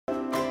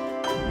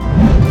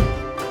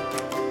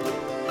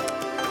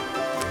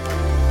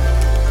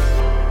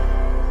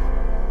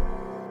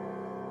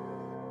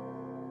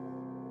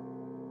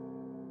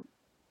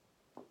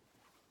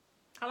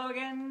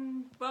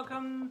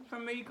welcome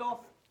from me, Goff,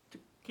 to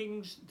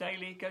King's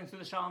Daily, going through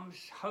the Psalms,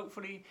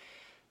 hopefully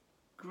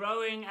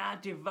growing our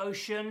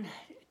devotion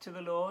to the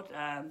Lord.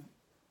 I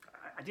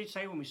did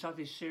say when we started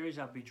this series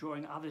I'd be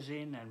drawing others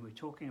in, and we're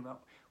talking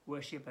about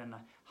worship, and I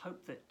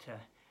hope that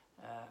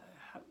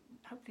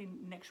hopefully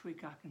next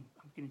week I'm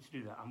beginning to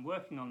do that. I'm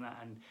working on that,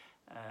 and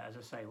as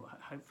I say,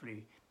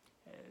 hopefully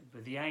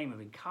with the aim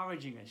of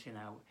encouraging us in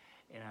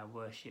our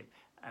worship,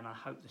 and I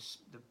hope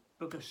the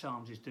Book of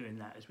Psalms is doing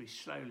that as we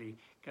slowly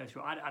go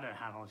through. I don't know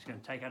how long it's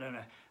going to take. I don't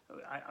know.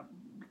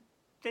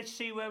 Let's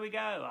see where we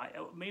go.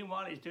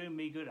 Meanwhile, it's doing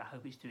me good. I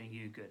hope it's doing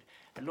you good.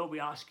 And Lord, we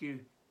ask you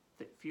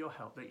that for your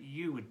help, that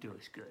you would do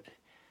us good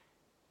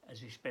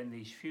as we spend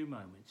these few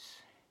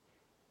moments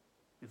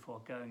before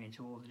going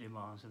into all the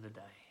demands of the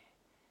day.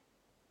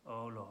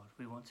 Oh Lord,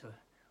 we want to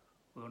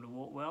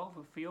walk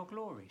well for your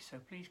glory. So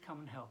please come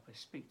and help us.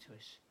 Speak to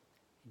us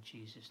in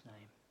Jesus'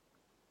 name.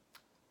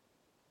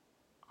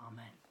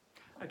 Amen.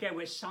 Okay,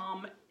 we're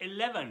Psalm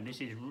 11.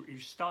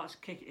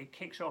 It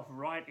kicks off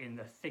right in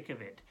the thick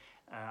of it,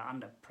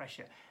 under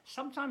pressure.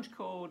 Sometimes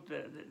called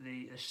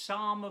the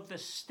Psalm of the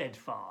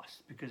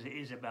Steadfast, because it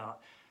is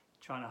about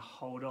trying to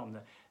hold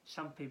on.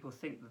 Some people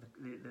think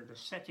that the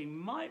setting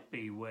might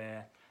be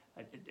where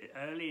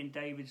early in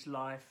David's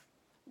life,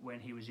 when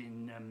he was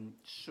in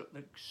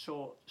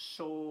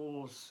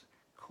Saul's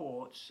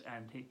courts,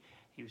 and he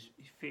was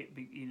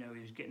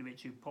getting a bit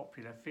too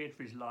popular, feared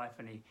for his life,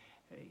 and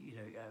the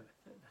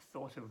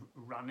thought of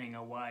running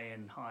away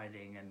and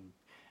hiding and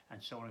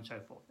so on and so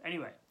forth.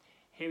 Anyway,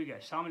 here we go,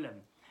 Psalm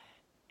 11.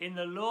 In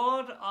the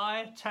Lord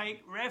I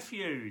take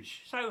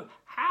refuge. So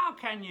how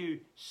can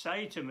you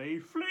say to me,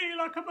 flee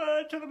like a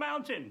bird to the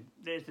mountain?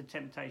 There's the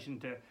temptation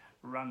to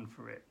run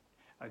for it,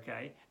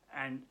 okay?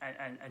 And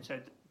so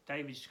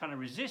David's kind of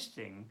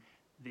resisting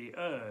the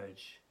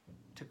urge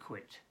to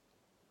quit,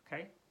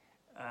 okay?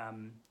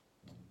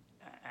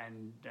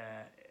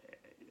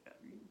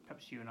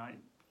 Perhaps you and I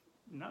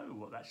know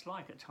what that's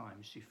like at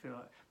times. You feel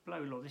like,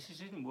 blow Lord, this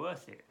isn't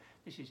worth it.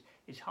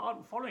 It's hard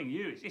following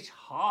you. It's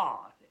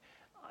hard.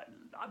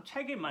 I'm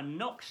taking my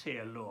knocks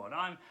here, Lord.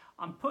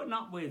 I'm putting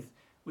up with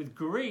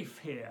grief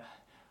here.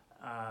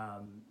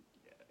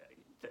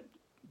 Do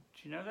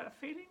you know that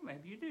feeling?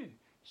 Maybe you do.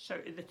 So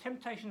the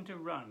temptation to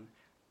run,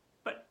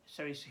 but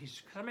so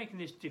he's making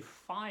this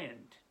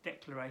defiant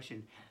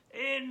declaration.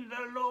 In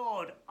the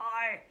Lord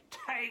I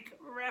take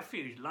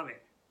refuge. Love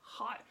it.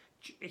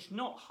 It's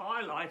not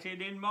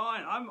highlighted in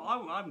mine.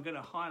 I'm going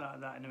to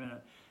highlight that in a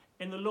minute.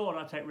 In the Lord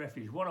I take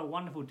refuge. What a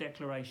wonderful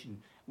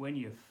declaration when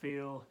you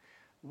feel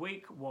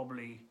weak,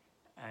 wobbly,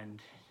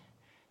 and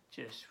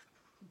just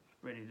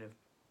ready to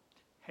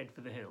head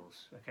for the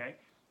hills. Okay?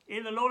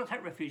 In the Lord I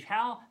take refuge.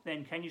 How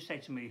then can you say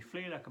to me,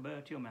 flee like a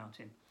bird to your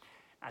mountain,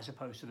 as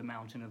opposed to the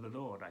mountain of the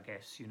Lord, I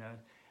guess,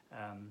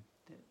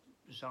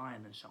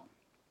 Zion and so on.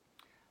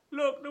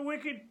 Look, the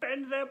wicked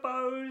bend their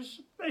bows,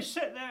 they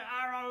set their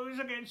arrows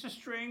against the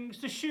strings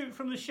to shoot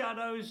from the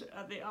shadows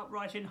at the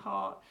upright in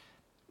heart.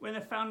 When the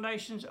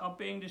foundations are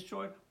being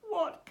destroyed,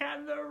 what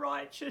can the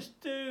righteous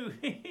do?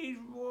 He's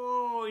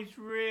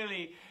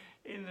really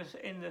in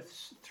the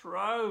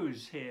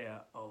throes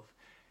here of,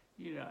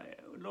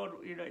 Lord,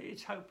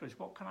 it's hopeless.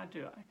 What can I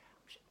do?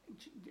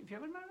 Have you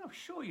ever known? I'm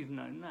sure you've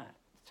known that.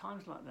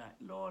 Times like that.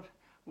 Lord,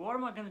 what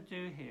am I going to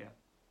do here?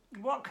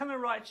 What can the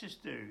righteous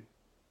do?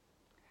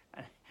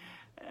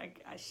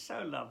 I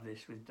so love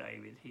this with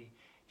David. He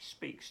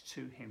speaks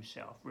to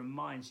himself,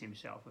 reminds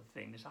himself of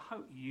things. I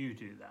hope you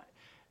do that.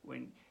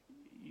 When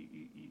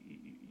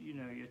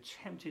you're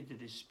tempted to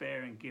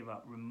despair and give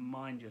up,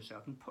 remind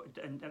yourself.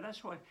 And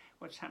that's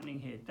what's happening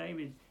here.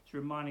 David is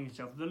reminding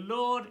himself, the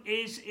Lord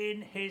is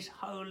in his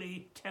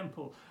holy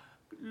temple.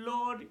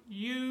 Lord,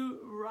 you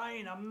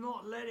reign. I'm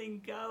not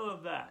letting go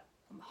of that.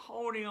 I'm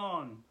holding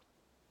on.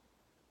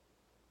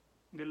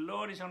 The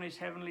Lord is on his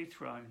heavenly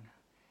throne.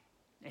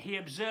 He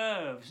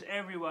observes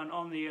everyone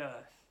on the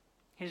earth.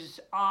 His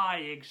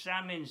eye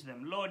examines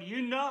them. Lord, you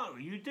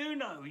do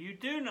know.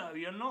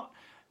 You're not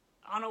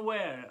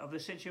unaware of the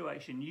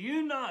situation.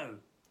 You know.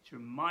 He's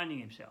reminding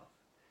himself.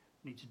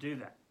 You need to do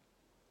that.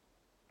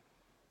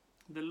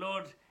 The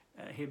Lord,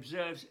 he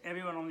observes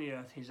everyone on the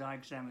earth. His eye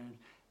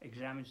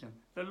examines them.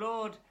 The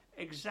Lord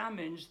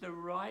examines the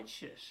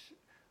righteous.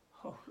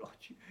 Oh Lord,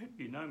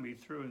 you know me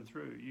through and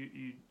through.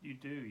 You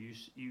do.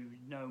 You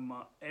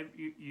know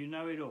you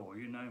know it all.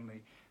 You know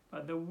me.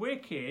 But the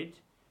wicked,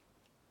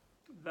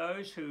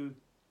 those who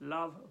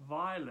love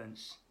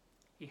violence,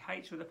 he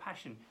hates with a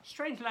passion.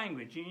 Strange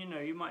language.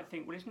 You might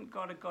think, well, isn't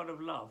God a God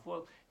of love?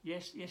 Well,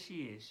 yes,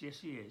 he is. Yes,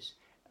 he is.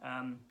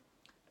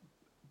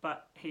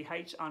 But he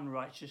hates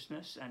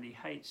unrighteousness, and he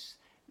hates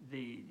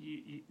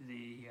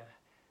the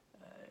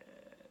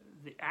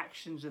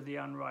actions of the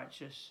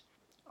unrighteous.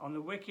 On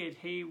the wicked,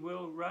 he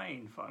will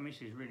reign.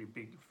 This is really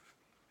big,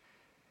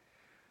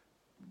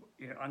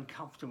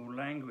 uncomfortable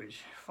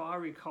language.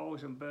 Fiery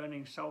coals and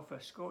burning sulphur,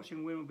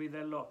 scorching wind will be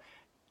their lot.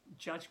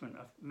 Judgment.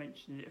 I've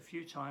mentioned it a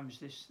few times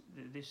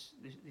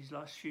these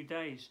last few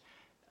days.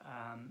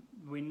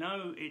 We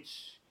know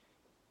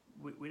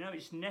we know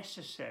it's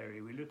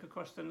necessary. We look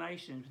across the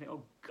nations and think,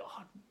 oh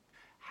God,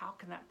 how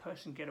can that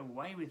person get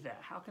away with that?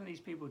 How can these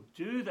people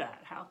do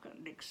that? How can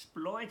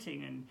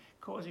exploiting and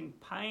causing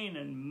pain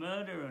and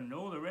murder and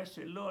all the rest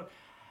of it? Lord,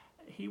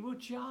 He will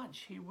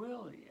judge. He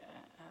will.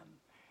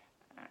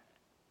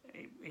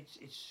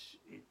 It's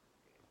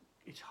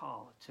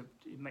hard.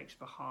 It makes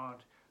for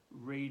hard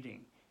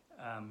reading.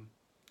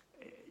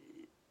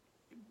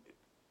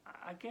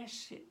 I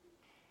guess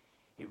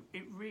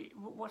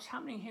what's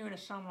happening here in a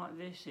psalm like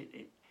this,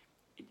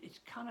 it's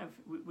kind of,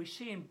 we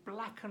see in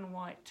black and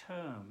white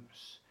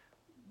terms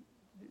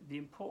the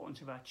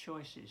importance of our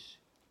choices,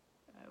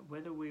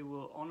 whether we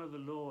will honour the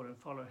Lord and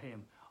follow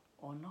Him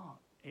or not.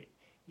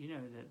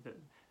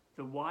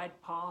 The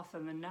wide path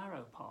and the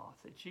narrow path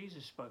that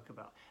Jesus spoke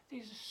about.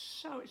 It's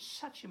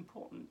such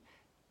important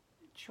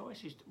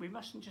choices. We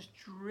mustn't just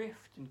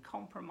drift and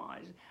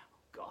compromise.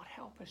 God,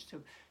 help us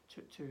to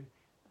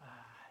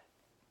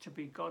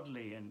be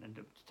godly and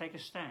to take a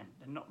stand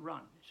and not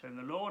run. So in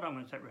the Lord, I'm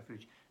going to take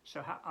refuge.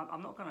 So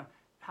I'm not going to.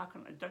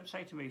 Don't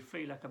say to me,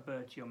 flee like a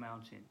bird to your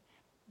mountain,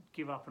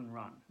 give up and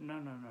run. No.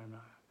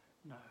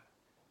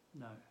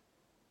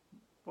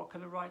 What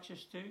can the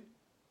righteous do?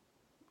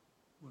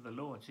 Well, the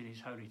Lord's in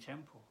His holy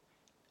temple.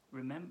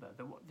 Remember,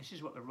 this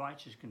is what the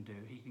righteous can do.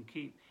 He can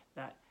keep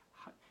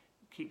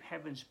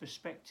heaven's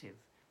perspective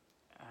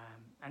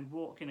and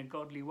walk in a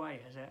godly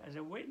way as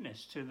a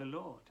witness to the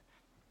Lord.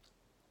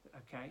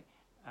 Okay,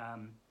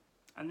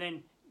 and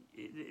then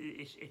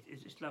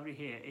it's lovely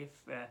here.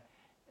 If the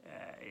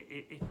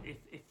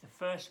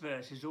first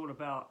verse is all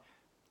about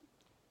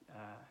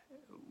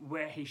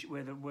where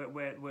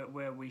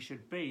we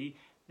should be,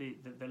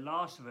 the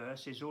last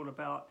verse is all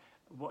about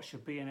what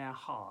should be in our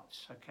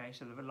hearts. Okay,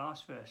 so the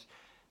last verse: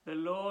 the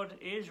Lord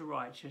is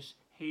righteous.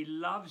 He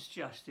loves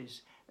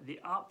justice. The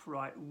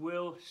upright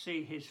will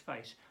see His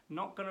face.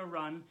 Not going to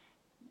run.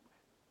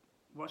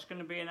 What's going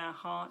to be in our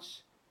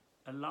hearts?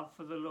 A love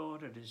for the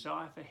Lord, a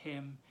desire for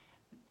Him.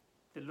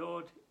 The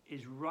Lord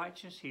is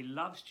righteous. He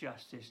loves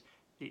justice.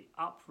 The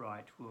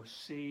upright will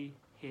see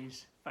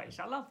His face.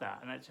 I love that,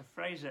 and it's a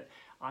phrase that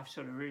I've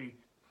sort of really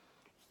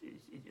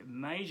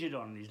majored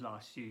on these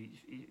last few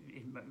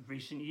in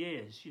recent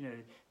years. You know,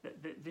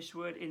 this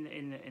word in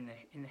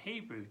the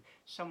Hebrew,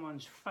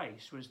 someone's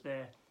face was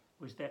their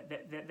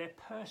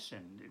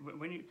person.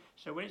 When it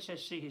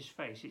says see His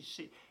face,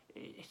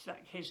 it's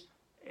like His.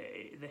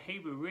 The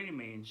Hebrew really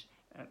means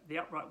the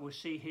upright will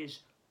see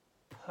His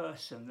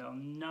person. They'll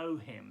know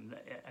Him.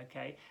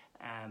 Okay,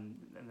 and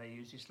they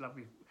use this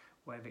lovely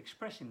way of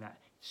expressing that.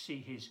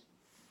 See His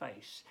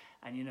face.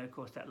 And you know, of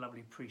course, that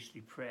lovely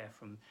priestly prayer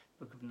from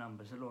the Book of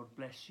Numbers: the Lord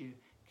bless you,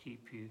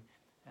 keep you.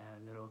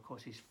 The Lord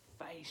cause His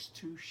face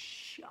to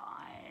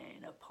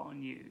shine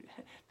upon you.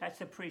 That's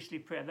the priestly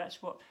prayer.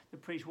 That's what the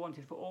priest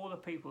wanted for all the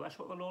people. That's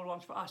what the Lord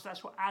wants for us.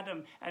 That's what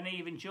Adam and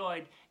Eve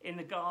enjoyed in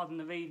the Garden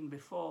of Eden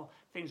before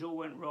things all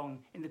went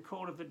wrong. In the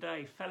cool of the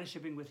day,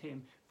 fellowshipping with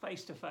Him,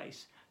 face to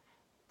face.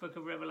 Book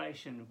of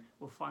Revelation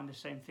will find the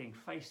same thing,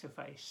 face to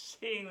face,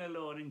 seeing the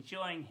Lord,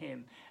 enjoying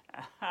Him.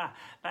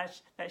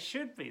 That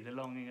should be the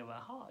longing of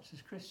our hearts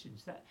as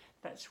Christians.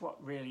 That's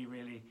what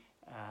really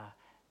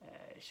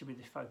should be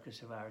the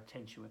focus of our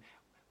attention.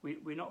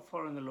 We're not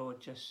following the Lord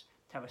just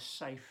to have a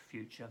safe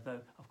future,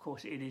 though of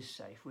course it is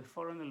safe. We're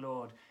following the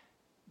Lord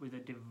with a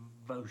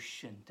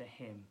devotion to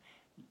Him,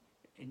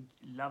 in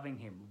loving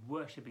Him,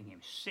 worshipping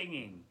Him,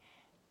 singing,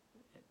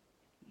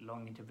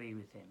 longing to be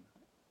with Him.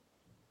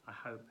 I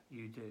hope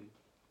you do.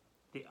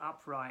 The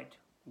upright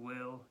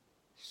will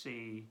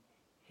see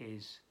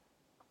His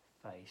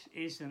face.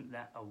 Isn't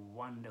that a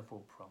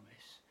wonderful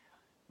promise?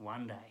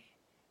 One day,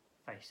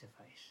 face to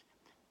face.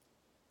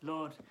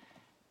 Lord,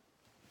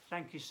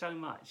 thank you so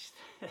much.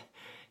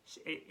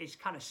 It's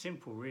kind of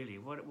simple, really.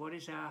 What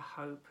is our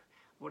hope?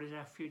 What is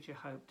our future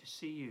hope? To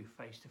see you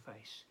face to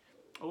face.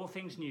 All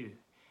things new.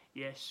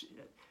 Yes,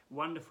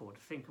 wonderful to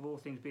think of all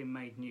things being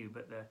made new,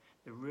 but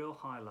the real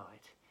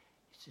highlight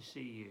is to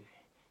see you,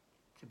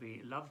 to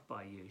be loved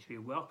by you, to be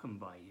welcomed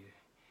by you,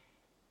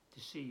 to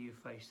see you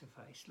face to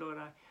face. Lord,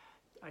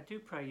 I do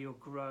pray you'll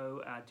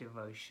grow our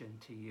devotion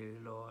to you,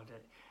 Lord,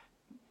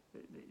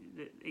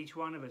 that each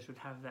one of us would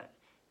have that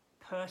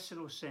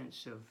personal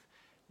sense of,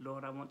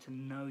 Lord, I want to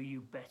know you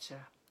better,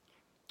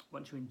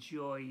 want to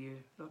enjoy you.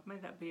 Lord, may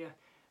that be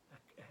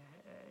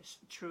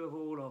true of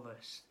all of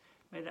us.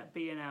 May that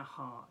be in our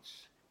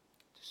hearts,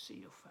 to see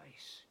your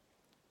face.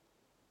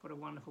 What a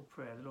wonderful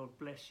prayer. The Lord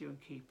bless you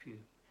and keep you,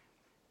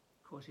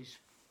 cause His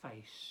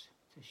face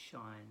to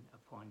shine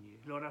upon you.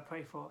 Lord, I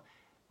pray for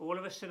all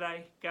of us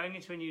today, going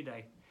into a new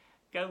day.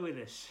 Go with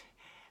us.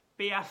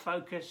 Be our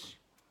focus.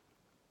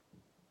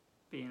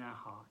 Be in our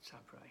hearts, I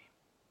pray.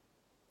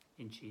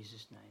 In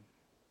Jesus' name.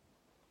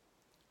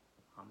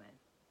 Amen.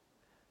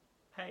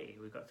 Hey,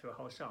 we got through a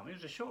whole psalm. It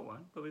was a short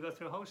one, but we got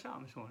through a whole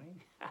psalm this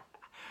morning.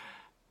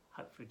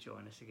 Hope you'll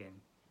join us again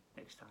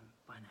next time.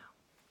 Bye now.